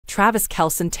Travis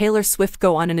Kelce and Taylor Swift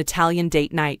go on an Italian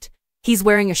date night. He's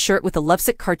wearing a shirt with a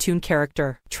lovesick cartoon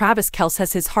character. Travis Kelce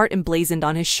has his heart emblazoned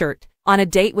on his shirt, on a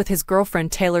date with his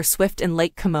girlfriend Taylor Swift in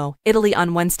Lake Como, Italy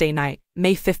on Wednesday night,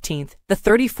 May 15th. The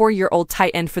 34-year-old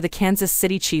tight end for the Kansas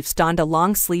City Chiefs donned a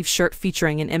long-sleeve shirt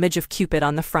featuring an image of Cupid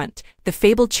on the front. The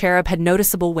fabled cherub had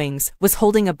noticeable wings, was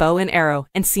holding a bow and arrow,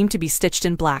 and seemed to be stitched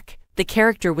in black. The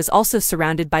character was also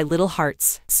surrounded by little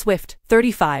hearts. Swift,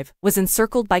 35, was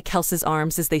encircled by Kelce's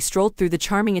arms as they strolled through the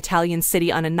charming Italian city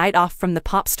on a night off from the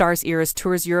pop star's Eras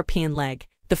Tour's European leg.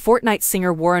 The Fortnite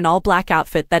singer wore an all-black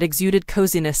outfit that exuded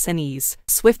coziness and ease.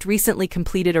 Swift recently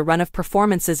completed a run of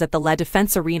performances at the La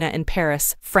Défense Arena in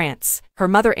Paris, France. Her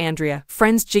mother Andrea,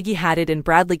 friends Gigi Hadid and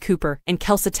Bradley Cooper, and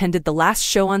Kelce attended the last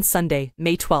show on Sunday,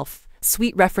 May 12th.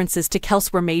 Sweet references to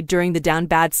Kelce were made during the Down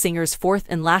Bad singer's fourth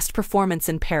and last performance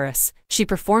in Paris. She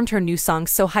performed her new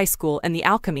songs So High School and The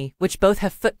Alchemy, which both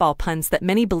have football puns that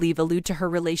many believe allude to her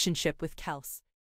relationship with Kelce.